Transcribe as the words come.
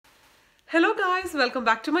Hello guys, welcome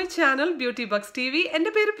back to my channel Beauty Bugs TV.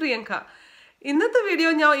 എൻ്റെ പേര് പ്രിയങ്ക. ഇന്നത്തെ video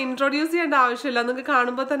ഞാൻ ഇൻട്രൊഡ്യൂസ് ചെയ്യേണ്ട ആവശ്യമില്ല. നിങ്ങൾക്ക്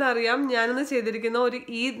കാണുമ്പോൾ തന്നെ അറിയാം ഞാനിന്ന് ചെയ്തിരിക്കുന്ന ഒരു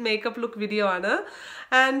ഈദ് മേക്കപ്പ് ലുക്ക് വീഡിയോ ആണ്.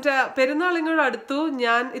 ആൻഡ് പെരുന്നാൾ ഇങ്ങോട്ട് അടുത്തു.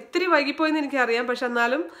 ഞാൻ ഇത്തിരി വൈകിപ്പോയെന്ന് എനിക്കറിയാം, പക്ഷെ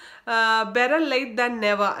എന്നാലും better late than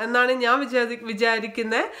never എന്നാണ് ഞാൻ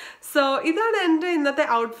വിചാരിക്കുന്നത്. സോ ഇതാണ് എൻ്റെ ഇന്നത്തെ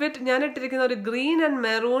ഔട്ട്ഫിറ്റ്. ഞാൻ ഇട്ടിരിക്കുന്ന ഒരു ഗ്രീൻ ആൻഡ്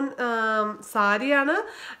മെറൂൺ സാരിയാണ്.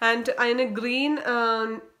 ആൻഡ് അതിന്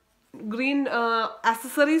green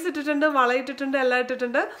accessories ഇട്ടിട്ടുണ്ട്, വള ഇട്ടിട്ടുണ്ട്, എല്ലാം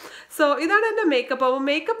ഇട്ടിട്ടുണ്ട്. സോ ഇതാണ് എൻ്റെ മേക്കപ്പ്. അപ്പോൾ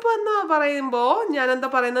മേക്കപ്പ് എന്ന് പറയുമ്പോൾ ഞാൻ എന്താ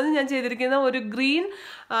പറയുന്നത്, ഞാൻ ചെയ്തിരിക്കുന്ന ഒരു ഗ്രീൻ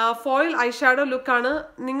ഫോയിൽ ഐ ഷാഡോ ലുക്കാണ്.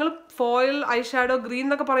 നിങ്ങൾ ഫോയിൽ ഐ ഷാഡോ ഗ്രീൻ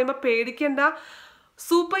എന്നൊക്കെ പറയുമ്പോൾ പേടിക്കേണ്ട,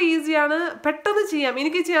 സൂപ്പർ ഈസിയാണ്, പെട്ടെന്ന് ചെയ്യാം.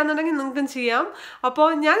 എനിക്ക് ചെയ്യാന്നുണ്ടെങ്കിൽ നിങ്ങൾക്കും ചെയ്യാം. അപ്പോൾ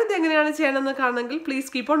ഞാനിത് എങ്ങനെയാണ് ചെയ്യണമെന്ന് കാണണമെങ്കിൽ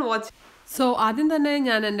please keep on watch. So ആദ്യം തന്നെ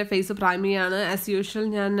ഞാൻ എൻ്റെ ഫേസ് പ്രൈം ചെയ്യാണ്. ആസ് യൂഷ്വൽ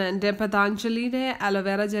ഞാൻ എൻ്റെ പതാഞ്ജലിയുടെ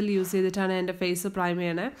അലോവേറ ജെൽ യൂസ് ചെയ്തിട്ടാണ് എൻ്റെ ഫേസ് പ്രൈം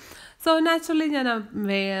ചെയ്യണേ. സോ നാച്ചുറലി ഞാൻ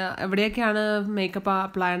എവിടെയൊക്കെയാണ് മേക്കപ്പ്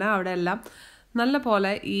അപ്ലൈ ചെയ്യണത് അവിടെ എല്ലാം നല്ല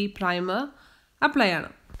പോലെ ഈ പ്രൈമർ അപ്ലൈ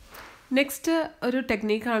ചെയ്യണം. നെക്സ്റ്റ് ഒരു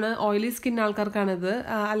ടെക്നീക്കാണ്, ഓയിലി സ്കിൻ ആൾക്കാർക്കാണിത്.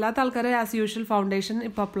 അല്ലാത്ത ആൾക്കാർ ആസ് യൂഷ്വൽ ഫൗണ്ടേഷൻ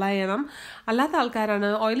ഇപ്പോൾ അപ്ലൈ ചെയ്യണം. അല്ലാത്ത ആൾക്കാരാണ്,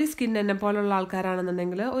 ഓയിലി സ്കിൻ എന്നെ പോലുള്ള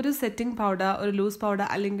ആൾക്കാരാണെന്നുണ്ടെങ്കിൽ ഒരു സെറ്റിംഗ് പൗഡർ, ഒരു ലൂസ് പൗഡർ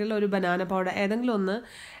അല്ലെങ്കിൽ ഒരു ബനാന പൗഡർ ഏതെങ്കിലും ഒന്ന്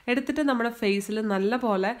എടുത്തിട്ട് നമ്മുടെ ഫേസിൽ നല്ല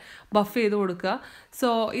പോലെ ബഫ് ചെയ്ത് കൊടുക്കുക. സോ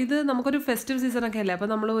ഇത് നമുക്കൊരു ഫെസ്റ്റീവ് സീസണൊക്കെ അല്ലേ, അപ്പോൾ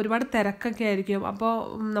നമ്മൾ ഒരുപാട് തിരക്കൊക്കെ ആയിരിക്കും. അപ്പോൾ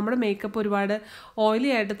നമ്മുടെ മേക്കപ്പ് ഒരുപാട് ഓയിലി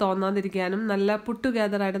ആയിട്ട് തോന്നാതിരിക്കാനും നല്ല പുട്ട്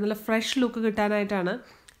ടുഗെദറായിട്ട് നല്ല ഫ്രഷ് ലുക്ക് കിട്ടാനായിട്ടാണ്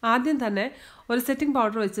ആദ്യം തന്നെ ഒരു സെറ്റിംഗ്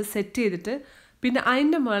പൗഡർ വെച്ച് സെറ്റ് ചെയ്തിട്ട് പിന്നെ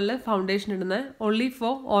അതിൻ്റെ മുകളിൽ ഫൗണ്ടേഷൻ ഇടുന്നത്. Only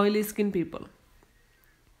four oily skin people.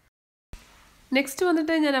 Next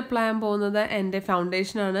വന്നിട്ട് ഞാൻ അപ്ലൈ ചെയ്യാൻ പോകുന്നത് എൻ്റെ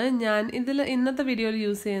ഫൗണ്ടേഷനാണ്. ഞാൻ ഇന്നത്തെ വീഡിയോയിൽ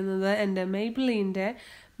യൂസ് ചെയ്യുന്നത് എൻ്റെ മെയ്ബിലിൻ്റെ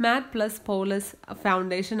മാറ്റ് പ്ലസ് പോളസ്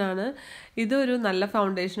ഫൗണ്ടേഷനാണ്. ഇതൊരു നല്ല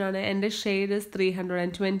ഫൗണ്ടേഷനാണ്. എൻ്റെ ഷെയ്ഡ്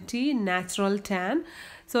 320 നാച്ചുറൽ ടാൻ.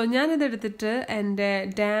 സോ ഞാനിതെടുത്തിട്ട് എൻ്റെ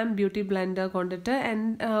ഡാം ബ്യൂട്ടി ബ്ലെൻഡർ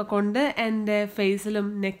കൊണ്ട് എൻ്റെ ഫേസിലും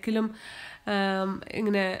നെക്കിലും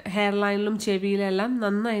ഇങ്ങനെ ഹെയർ ലൈനിലും ചെവിയിലെല്ലാം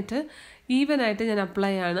നന്നായിട്ട് ഈവനായിട്ട് ഞാൻ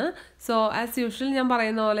അപ്ലൈ ചെയ്യാണ്. സോ ആസ് യൂഷ്വൽ ഞാൻ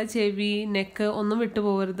പറയുന്ന പോലെ ചെവി, നെക്ക് ഒന്നും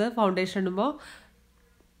വിട്ടുപോകരുത് ഫൗണ്ടേഷൻ ഇടുമ്പോൾ.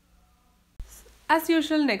 As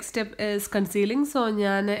usual next step is concealing. So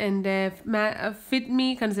ഞാൻ എൻ്റെ fit me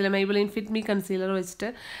concealer, മെയ്ബിലിൻ fit me concealer വെച്ചിട്ട്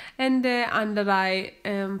എൻ്റെ അണ്ടർ ഐ,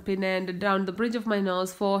 പിന്നെ എൻ്റെ down the bridge of my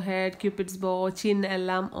nose, four head, ക്യൂപ്പിഡ്സ് ബോ, ചിൻ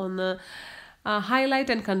എല്ലാം ഒന്ന്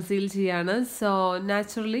ഹൈലൈറ്റ് ആൻഡ് കൺസീൽ ചെയ്യാണ്. സോ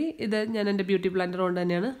നാച്ചുറലി ഇത് ഞാൻ എൻ്റെ ബ്യൂട്ടി ബ്ലെൻഡർ കൊണ്ട്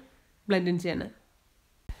തന്നെയാണ് ബ്ലെൻഡിങ് ചെയ്യണത്.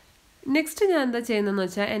 നെക്സ്റ്റ് ഞാൻ എന്താ ചെയ്യുന്നതെന്ന്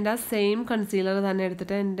വെച്ചാൽ എൻ്റെ ആ സെയിം കൺസീലർ തന്നെ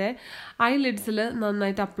എടുത്തിട്ട് എൻ്റെ ഐ ലിഡ്സിൽ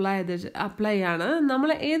നന്നായിട്ട് അപ്ലൈ ചെയ്യാണ്. നമ്മൾ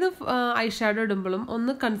ഏത് ഐ ഷാഡോ ഇടുമ്പോഴും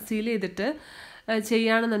ഒന്ന് കൺസീൽ ചെയ്തിട്ട്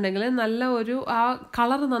ചെയ്യുകയാണെന്നുണ്ടെങ്കിൽ നല്ല ഒരു ആ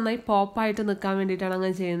കളർ നന്നായി പോപ്പായിട്ട് നിൽക്കാൻ വേണ്ടിയിട്ടാണ്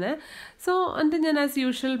അങ്ങനെ ചെയ്യുന്നത്. സോ എന്നിട്ട് ഞാൻ ആസ്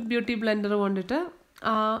യൂഷ്വൽ ബ്യൂട്ടി ബ്ലെൻഡർ കൊണ്ടിട്ട്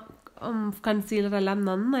ആ കൺസീലറെല്ലാം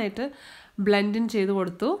നന്നായിട്ട് ബ്ലെൻഡിൻ ചെയ്ത്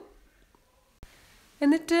കൊടുത്തു.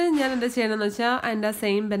 എന്നിട്ട് ഞാൻ എന്താ ചെയ്യണമെന്ന് വെച്ചാൽ എൻ്റെ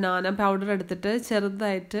സെയിം ബനാന പൗഡർ എടുത്തിട്ട്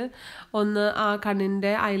ചെറുതായിട്ട് ഒന്ന് ആ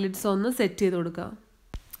കണ്ണിൻ്റെ ഐലിഡ്സ് ഒന്ന് സെറ്റ് ചെയ്ത് കൊടുക്കുക.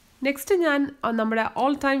 നെക്സ്റ്റ് ഞാൻ നമ്മുടെ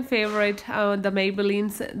all time favourite the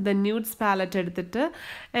മെയ്ബിലിൻസ് the nudes palette എടുത്തിട്ട്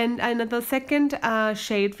അതിനകത്ത് second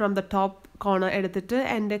shade from the top corner എടുത്തിട്ട്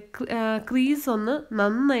എൻ്റെ ക്രീസ് ഒന്ന്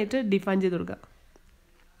നന്നായിട്ട് ഡിഫൈൻ ചെയ്ത് കൊടുക്കുക.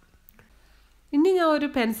 ഇനി ഞാൻ ഒരു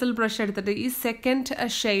പെൻസിൽ ബ്രഷ് എടുത്തിട്ട് ഈ second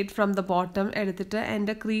shade from the bottom എടുത്തിട്ട്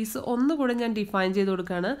എൻ്റെ ക്രീസ് ഒന്നുകൂടെ ഞാൻ ഡിഫൈൻ ചെയ്ത്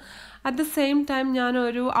കൊടുക്കുകയാണ്. അറ്റ് ദ സെയിം ടൈം ഞാൻ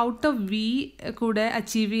ഒരു ഔട്ട് ഓഫ് വി കൂടെ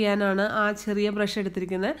അച്ചീവ് ചെയ്യാനാണ് ആ ചെറിയ ബ്രഷ്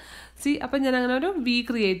എടുത്തിരിക്കുന്നത്. അപ്പം ഞാൻ അങ്ങനെ ഒരു വി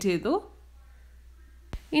ക്രിയേറ്റ് ചെയ്തു.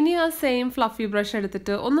 ഇനി ആ സെയിം ഫ്ലഫി ബ്രഷ്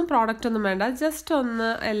എടുത്തിട്ട് ഒന്നും പ്രോഡക്റ്റ് ഒന്നും വേണ്ട, ജസ്റ്റ്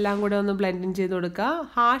ഒന്ന് എല്ലാം കൂടെ ഒന്ന് ബ്ലെൻഡിങ് ചെയ്ത് കൊടുക്കുക.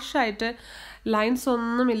 ഹാർഷായിട്ട് ലൈൻസ്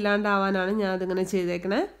ഒന്നും ഇല്ലാണ്ടാവാനാണ് ഞാൻ അതിങ്ങനെ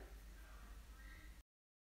ചെയ്തേക്കണേ.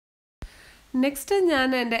 നെക്സ്റ്റ് ഞാൻ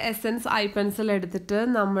എൻ്റെ എസെൻസ് ഐ പെൻസിൽ എടുത്തിട്ട്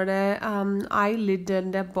നമ്മുടെ ഐ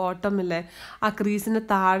ലിഡിൻ്റെ ബോട്ടമില്ലേ ആ ക്രീസിന്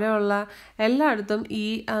താഴെയുള്ള എല്ലായിടത്തും ഈ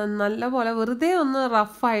നല്ലപോലെ വെറുതെ ഒന്ന്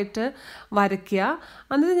റഫായിട്ട് വരയ്ക്കുക.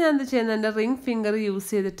 എന്നിട്ട് ഞാൻ എന്ത് ചെയ്യുന്നത്, എൻ്റെ റിംഗ് ഫിംഗർ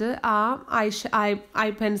യൂസ് ചെയ്തിട്ട് ആ ഐ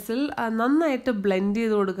പെൻസിൽ നന്നായിട്ട് ബ്ലെൻഡ്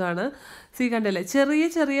ചെയ്ത് കൊടുക്കുകയാണ്. കണ്ടില്ലേ, ചെറിയ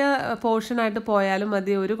ചെറിയ പോർഷനായിട്ട് പോയാലും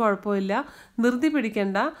മതി, ഒരു കുഴപ്പമില്ല, ധൃതി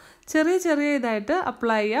പിടിക്കണ്ട. ചെറിയ ചെറിയ ഇതായിട്ട്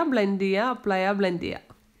അപ്ലൈ ചെയ്യുക, ബ്ലെൻഡ് ചെയ്യുക, അപ്ലൈ ചെയ്യുക, ബ്ലെൻഡ് ചെയ്യുക.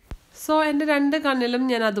 സോ എൻ്റെ രണ്ട് കണ്ണിലും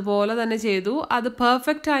ഞാൻ അതുപോലെ തന്നെ ചെയ്തു. അത്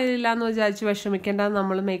പെർഫെക്റ്റ് ആയില്ല എന്ന് വിചാരിച്ച് വിഷമിക്കേണ്ട,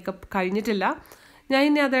 നമ്മൾ മേക്കപ്പ് കഴിഞ്ഞിട്ടില്ല. ഞാൻ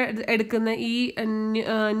ഇനി അത് എടുക്കുന്ന ഈ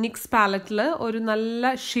നിക്സ് പാലറ്റിൽ ഒരു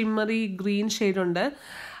നല്ല ഷിമ്മറി ഗ്രീൻ ഷെയ്ഡുണ്ട്.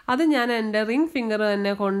 അത് ഞാൻ എൻ്റെ റിംഗ് ഫിംഗർ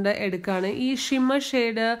തന്നെ കൊണ്ട് എടുക്കുകയാണ്. ഈ ഷിമ്മർ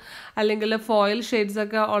ഷെയ്ഡ് അല്ലെങ്കിൽ ഫോയിൽ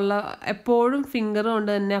ഷെയ്ഡ്സൊക്കെ ഉള്ള എപ്പോഴും ഫിംഗർ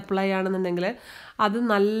കൊണ്ട് തന്നെ അപ്ലൈ ചെയ്യുകയാണെന്നുണ്ടെങ്കിൽ അത്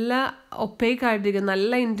നല്ല ഒപ്പേക്കായിട്ടിരിക്കും,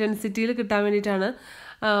 നല്ല ഇൻറ്റൻസിറ്റിയിൽ കിട്ടാൻ വേണ്ടിയിട്ടാണ്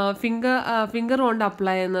ഫിംഗർ കൊണ്ട്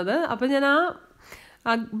അപ്ലൈ ചെയ്യുന്നത്. അപ്പോൾ ഞാൻ ആ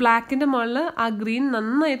ആ ബ്ലാക്കിൻ്റെ മുകളിൽ ആ ഗ്രീൻ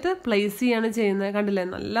നന്നായിട്ട് പ്ലേസ് ചെയ്യാണ് ചെയ്യുന്നത്. കണ്ടില്ലേ,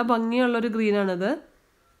 നല്ല ഭംഗിയുള്ളൊരു ഗ്രീനാണിത്.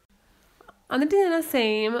 എന്നിട്ട് ഞാൻ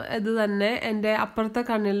സെയിം ഇത് തന്നെ എൻ്റെ അപ്പുറത്തെ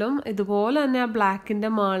കണ്ണിലും ഇതുപോലെ തന്നെ ആ ബ്ലാക്കിൻ്റെ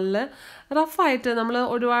മുകളിൽ റഫായിട്ട്, നമ്മൾ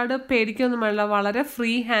ഒരുപാട് പേടിക്കൊന്നും വേണ്ട, വളരെ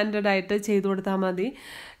ഫ്രീ ഹാൻഡഡ് ആയിട്ട് ചെയ്തു കൊടുത്താൽ മതി.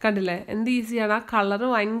 കണ്ടില്ലേ എന്ത് ഈസിയാണ്. ആ കളറ്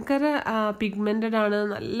ഭയങ്കര പിഗ്മെൻറ്റഡ് ആണ്,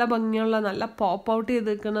 നല്ല ഭംഗിയുള്ള, നല്ല പോപ്പ് ഔട്ട് ചെയ്ത്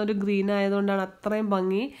നിൽക്കുന്ന ഒരു ഗ്രീൻ ആയതുകൊണ്ടാണ് അത്രയും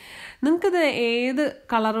ഭംഗി. നിങ്ങൾക്കിത് ഏത്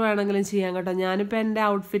കളർ വേണമെങ്കിലും ചെയ്യാം കേട്ടോ. ഞാനിപ്പോൾ എൻ്റെ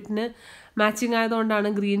ഔട്ട്ഫിറ്റിന് മാച്ചിങ്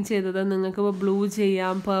ആയതുകൊണ്ടാണ് ഗ്രീൻ ചെയ്തത്. നിങ്ങൾക്കിപ്പോൾ ബ്ലൂ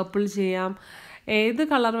ചെയ്യാം, പേർപ്പിൾ ചെയ്യാം, ഏത്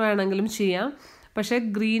കളർ വേണമെങ്കിലും ചെയ്യാം. പക്ഷേ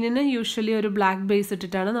ഗ്രീനിന് യൂഷ്വലി ഒരു ബ്ലാക്ക് ബേസ്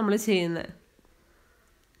ഇട്ടിട്ടാണ് നമ്മൾ ചെയ്യുന്നത്.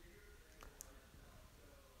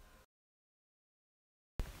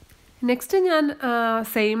 നെക്സ്റ്റ് ഞാൻ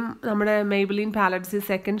സെയിം നമ്മുടെ മെയ്ബിലിൻ പാലറ്റ്സ്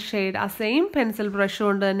സെക്കൻഡ് ഷെയ്ഡ് ആ സെയിം പെൻസിൽ ബ്രഷ്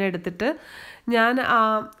കൊണ്ട് തന്നെ എടുത്തിട്ട് ഞാൻ ആ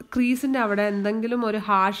ക്രീസിൻ്റെ അവിടെ എന്തെങ്കിലും ഒരു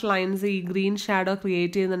ഹാഷ് ലൈൻസ് ഈ ഗ്രീൻ ഷാഡോ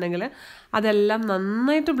ക്രിയേറ്റ് ചെയ്യുന്നുണ്ടെങ്കിൽ അതെല്ലാം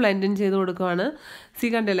നന്നായിട്ട് ബ്ലെൻഡിൻ ചെയ്ത് കൊടുക്കുവാണ്.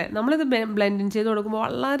 കണ്ടില്ലേ, നമ്മളിത് ബ്ലെൻഡിൻ ചെയ്ത് കൊടുക്കുമ്പോൾ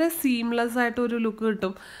വളരെ സീംലെസ് ആയിട്ട് ഒരു ലുക്ക്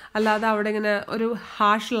കിട്ടും. അല്ലാതെ അവിടെ ഇങ്ങനെ ഒരു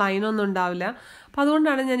ഹാഷ് ലൈനൊന്നും ഉണ്ടാവില്ല. അപ്പോൾ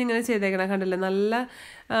അതുകൊണ്ടാണ് ഞാൻ ഇങ്ങനെ ചെയ്തേക്കണത്. കണ്ടില്ലേ, നല്ല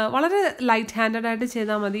വളരെ ലൈറ്റ് ഹാൻഡഡ് ആയിട്ട്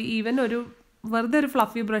ചെയ്താൽ മതി. ഈവൻ വെറുതെ ഒരു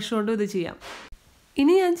ഫ്ലഫി ബ്രഷ് കൊണ്ടും ഇത് ചെയ്യാം.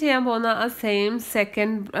 ഇനി ഞാൻ ചെയ്യാൻ പോകുന്ന ആ സെയിം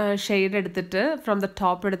സെക്കൻഡ് ഷെയ്ഡ് എടുത്തിട്ട് ഫ്രം ദ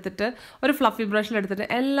ടോപ്പ് എടുത്തിട്ട് ഒരു ഫ്ലഫി ബ്രഷിലെടുത്തിട്ട്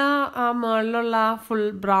എല്ലാ മുകളിലുള്ള ഫുൾ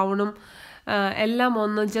ബ്രൗണും എല്ലാം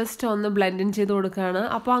ജസ്റ്റ് ഒന്ന് ബ്ലെൻഡിൻ ചെയ്ത് കൊടുക്കുകയാണ്.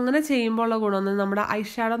 അപ്പോൾ അങ്ങനെ ചെയ്യുമ്പോൾ ഉള്ള ഗുണമെന്ന് നമ്മുടെ ഐ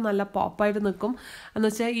ഷാഡോ നല്ല പോപ്പായിട്ട് നിൽക്കും. എന്ന്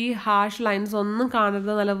വെച്ചാൽ ഈ ഹാഷ് ലൈൻസ് ഒന്നും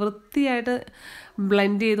കാണരുത്, നല്ല വൃത്തിയായിട്ട്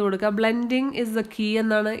ബ്ലെൻഡ് ചെയ്ത് കൊടുക്കുക. ബ്ലെൻഡിങ് ഇസ് ദ കീ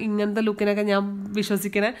എന്നാണ് ഇങ്ങനത്തെ ലുക്കിനൊക്കെ ഞാൻ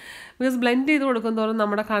വിശ്വസിക്കുന്നത്. ബിക്കോസ് ബ്ലെൻഡ് ചെയ്ത് കൊടുക്കും തോറും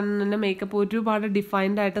നമ്മുടെ കണ്ണിൻ്റെ മേക്കപ്പ് ഒരുപാട്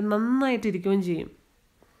ഡിഫൈൻഡ് ആയിട്ട് നന്നായിട്ടിരിക്കുകയും ചെയ്യും.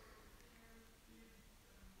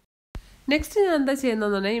 നെക്സ്റ്റ് ഞാൻ എന്താ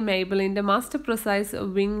ചെയ്യുന്നതെന്ന് പറഞ്ഞാൽ ഈ മെയ്ബിലിൻ്റെ master precise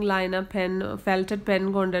wing liner pen, ഫെൽറ്റഡ് pen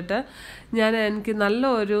കൊണ്ടിട്ട് എനിക്ക്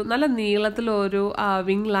നല്ല നീളത്തിലൊരു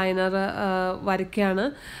വിങ് ലൈനർ വരയ്ക്കുകയാണ്.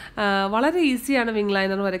 വളരെ ഈസിയാണ് വിങ്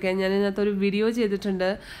ലൈനർ വരയ്ക്കാൻ. ഞാൻ ഇതിനകത്തൊരു വീഡിയോ ചെയ്തിട്ടുണ്ട്,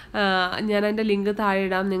 ഞാൻ അതിൻ്റെ ലിങ്ക് താഴെ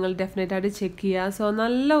ഇടാം, നിങ്ങൾ ഡെഫിനറ്റായിട്ട് ചെക്ക് ചെയ്യുക. സോ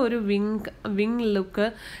നല്ല ഒരു വിങ് ലുക്ക്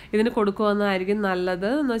ഇതിന് കൊടുക്കുമെന്നായിരിക്കും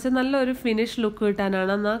നല്ലത്. എന്ന് വെച്ചാൽ നല്ലൊരു ഫിനിഷ് ലുക്ക്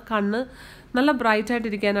കിട്ടാനാണ്, എന്നാൽ കണ്ണ് നല്ല ബ്രൈറ്റ്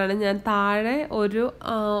ആയിട്ടിരിക്കാനാണ് ഞാൻ താഴെ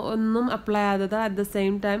ഒന്നും അപ്ലൈ ചെയ്യാത്തത്. അറ്റ് ദ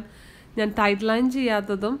സെയിം ടൈം ഞാൻ ടൈറ്റ് ലൈൻ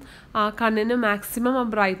ചെയ്യാത്തതും ആ കണ്ണിന് മാക്സിമം ആ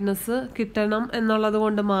ബ്രൈറ്റ്നെസ് കിട്ടണം എന്നുള്ളത്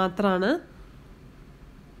കൊണ്ട് മാത്രമാണ്.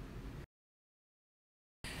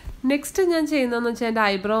 നെക്സ്റ്റ് ഞാൻ ചെയ്യുന്നതെന്ന് വെച്ചാൽ എൻ്റെ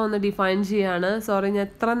ഐബ്രോ ഒന്ന് ഡിഫൈൻ ചെയ്യാണ്. സോറി, ഞാൻ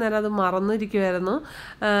എത്ര നേരം അത് മറന്നിരിക്കുമായിരുന്നു.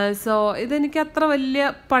 സോ ഇതെനിക്ക് അത്ര വലിയ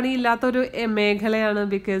പണിയില്ലാത്തൊരു മേഖലയാണ്,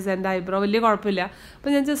 ബിക്കോസ് എൻ്റെ ഐബ്രോ വലിയ കുഴപ്പമില്ല.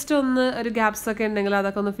 അപ്പോൾ ഞാൻ ജസ്റ്റ് ഒരു ഗ്യാപ്സൊക്കെ ഉണ്ടെങ്കിൽ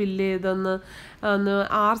അതൊക്കെ ഒന്ന് ഫില്ല് ചെയ്ത് ഒന്ന്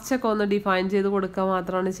ആർച്ചൊക്കെ ഒന്ന് ഡിഫൈൻ ചെയ്ത് കൊടുക്കുക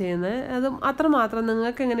മാത്രമാണ് ചെയ്യുന്നത്. അത് അത്രമാത്രം.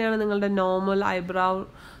 നിങ്ങൾക്ക് എങ്ങനെയാണ് നിങ്ങളുടെ നോർമൽ ഐബ്രോ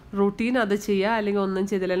റൂട്ടീൻ അത് ചെയ്യുക, അല്ലെങ്കിൽ ഒന്നും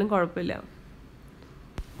ചെയ്തില്ലെങ്കിലും കുഴപ്പമില്ല.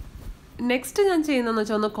 നെക്സ്റ്റ് ഞാൻ ചെയ്യുന്നതെന്ന്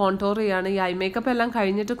വെച്ചാൽ ഒന്ന് കോൺടോർ ചെയ്യാണ്. ഈ ഐ മേക്കപ്പ് എല്ലാം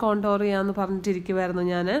കഴിഞ്ഞിട്ട് കോൺടോർ ചെയ്യാമെന്ന് പറഞ്ഞിട്ടിരിക്കുമായിരുന്നു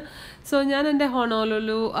ഞാൻ. സോ ഞാൻ എൻ്റെ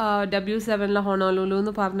ഹൊണോലുലു W7 ഹൊണോലുലു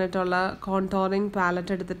എന്ന് പറഞ്ഞിട്ടുള്ള കോൺടോറിങ്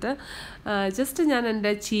പാലറ്റ് എടുത്തിട്ട് ജസ്റ്റ് ഞാൻ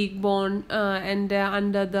എൻ്റെ ചീക്ക് ബോൺ, എൻ്റെ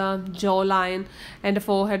അണ്ടർ ദ ജോ ലൈൻ, എൻ്റെ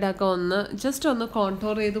ഫോർഹെഡൊക്കെ ജസ്റ്റ് ഒന്ന്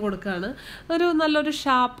കോൺടോർ ചെയ്ത് കൊടുക്കുകയാണ്. നല്ലൊരു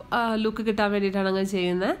ഷാർപ്പ് ലുക്ക് കിട്ടാൻ വേണ്ടിയിട്ടാണ് അങ്ങനെ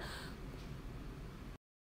ചെയ്യുന്നത്.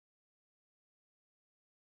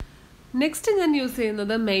 നെക്സ്റ്റ് ഞാൻ യൂസ്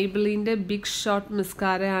ചെയ്യുന്നത് മെയ്ബിലിൻ്റെ ബിഗ് ഷോട്ട്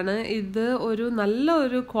മസ്കാരയാണ്. ഇത്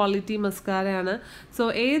നല്ലൊരു ക്വാളിറ്റി മസ്കാരയാണ്. സോ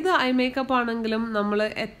ഏത് ഐ മേക്കപ്പ് ആണെങ്കിലും നമ്മൾ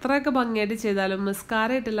എത്രയൊക്കെ ഭംഗിയായിട്ട് ചെയ്താലും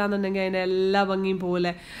മസ്കാര ഇട്ടില്ല എന്നുണ്ടെങ്കിൽ അതിൻ്റെ എല്ലാ ഭംഗിയും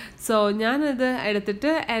പോലെ. സോ ഞാനിത്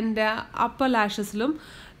എടുത്തിട്ട് എൻ്റെ അപ്പർ ലാഷസിലും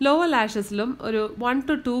ലോവർ ലാഷസിലും 1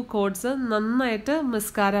 to 2 കോട്ട്സ് നന്നായിട്ട്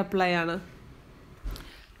മസ്കാര അപ്ലൈ ആണ്.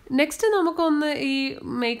 നെക്സ്റ്റ് നമുക്കൊന്ന് ഈ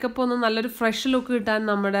മേക്കപ്പ് നല്ലൊരു ഫ്രഷ് ലുക്ക് കിട്ടാൻ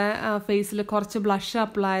നമ്മുടെ ഫേസിൽ കുറച്ച് ബ്ലഷ്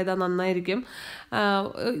അപ്ലൈ ചെയ്താൽ നന്നായിരിക്കും.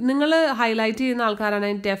 നിങ്ങൾ ഹൈലൈറ്റ് ചെയ്യുന്ന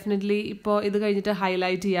ആൾക്കാരാണെങ്കിൽ ഡെഫിനറ്റ്ലി ഇപ്പോൾ ഇത് കഴിഞ്ഞിട്ട്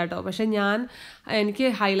ഹൈലൈറ്റ് ചെയ്യാം കേട്ടോ. പക്ഷേ എനിക്ക്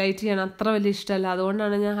ഹൈലൈറ്റ് ചെയ്യാൻ അത്ര വലിയ ഇഷ്ടമല്ല,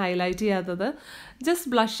 അതുകൊണ്ടാണ് ഞാൻ ഹൈലൈറ്റ് ചെയ്യാത്തത്.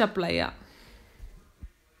 ജസ്റ്റ് ബ്ലഷ് അപ്ലൈ ചെയ്യാം.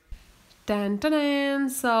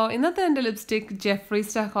 സോ ഇന്നത്തെ എൻ്റെ ലിപ്സ്റ്റിക് ജെഫ്രി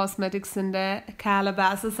സ്റ്റാർ കോസ്മെറ്റിക്സിൻ്റെ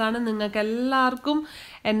കാലബാസസ് ആണ്. നിങ്ങൾക്ക് എല്ലാവർക്കും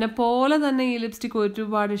എന്നെ പോലെ തന്നെ ഈ ലിപ്സ്റ്റിക്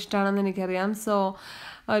ഒരുപാട് ഇഷ്ടമാണെന്ന് എനിക്കറിയാം. സോ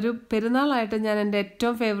ഒരു പെരുന്നാളായിട്ട് ഞാൻ എൻ്റെ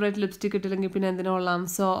ഏറ്റവും ഫേവറേറ്റ് ലിപ്സ്റ്റിക് ഇട്ടില്ലെങ്കിൽ പിന്നെ എന്തിനോളാം.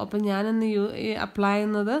 സോ അപ്പം ഞാനിന്ന് അപ്ലൈ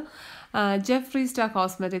ചെയ്യുന്നത് ജെഫ്രി സ്റ്റാർ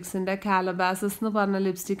കോസ്മെറ്റിക്സിൻ്റെ കാലബാസസ് എന്ന് പറഞ്ഞ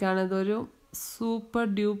ലിപ്സ്റ്റിക്കാണ്. ഇതൊരു സൂപ്പർ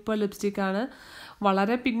ഡ്യൂപ്പർ ലിപ്സ്റ്റിക്കാണ്.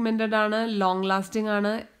 വളരെ പിഗ്മെൻറ്റഡ് ആണ്, ലോങ് ലാസ്റ്റിംഗ്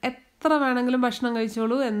ആണ്. എത്ര വേണമെങ്കിലും ഭക്ഷണം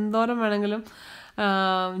കഴിച്ചോളൂ, എന്തോരം വേണമെങ്കിലും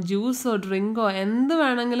ജ്യൂസോ ഡ്രിങ്കോ എന്ത്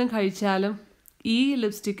വേണമെങ്കിലും കഴിച്ചാലും ഈ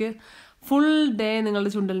ലിപ്സ്റ്റിക്ക് ഫുൾ ഡേ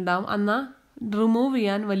നിങ്ങളുടെ ചുണ്ടിലുണ്ടാവും. എന്നാൽ റിമൂവ്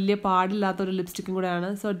ചെയ്യാൻ വലിയ പാടില്ലാത്തൊരു ലിപ്സ്റ്റിക്കും കൂടെയാണ്.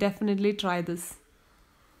 So definitely try this.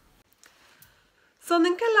 So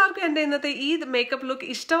നിങ്ങൾക്ക് എല്ലാവർക്കും എൻ്റെ ഇന്നത്തെ ഈ മേക്കപ്പ് ലുക്ക്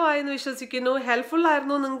ഇഷ്ടമായെന്ന് വിശ്വസിക്കുന്നു. ഹെൽപ്ഫുൾ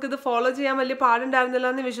ആയിരുന്നു. നിങ്ങൾക്ക് ഇത് ഫോളോ ചെയ്യാൻ വലിയ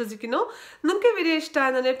പാടുണ്ടായിരുന്നില്ല എന്ന് വിശ്വസിക്കുന്നു. നിങ്ങൾക്ക് ഈ video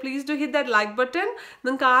ഇഷ്ടമായെന്നുണ്ടെങ്കിൽ please do hit that like button.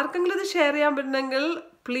 നിങ്ങൾക്ക് ആർക്കെങ്കിലും ഇത് ഷെയർ ചെയ്യാൻ പറ്റുന്നെങ്കിൽ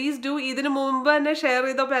പ്ലീസ് ഡു. ഇതിന് മുമ്പ് തന്നെ ഷെയർ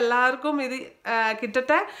ചെയ്തപ്പോൾ എല്ലാവർക്കും ഇത്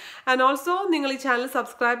കിട്ടട്ടെ. ആൻഡ് ഓൾസോ നിങ്ങൾ ഈ ചാനൽ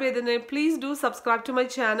സബ്സ്ക്രൈബ് ചെയ്തതിന് please do subscribe to my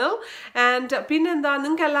channel. And പിന്നെന്താ,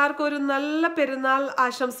 നിങ്ങൾക്ക് എല്ലാവർക്കും ഒരു നല്ല പെരുന്നാൾ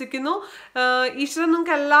ആശംസിക്കുന്നു. ഈശ്വരൻ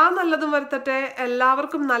നിങ്ങൾക്ക് എല്ലാം നല്ലതും വരുത്തട്ടെ.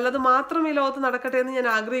 എല്ലാവർക്കും നല്ലത് മാത്രം ഈ ലോകത്ത് നടക്കട്ടെ എന്ന് ഞാൻ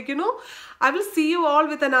ആഗ്രഹിക്കുന്നു. I will see you all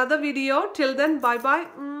with another video. Till then, bye bye.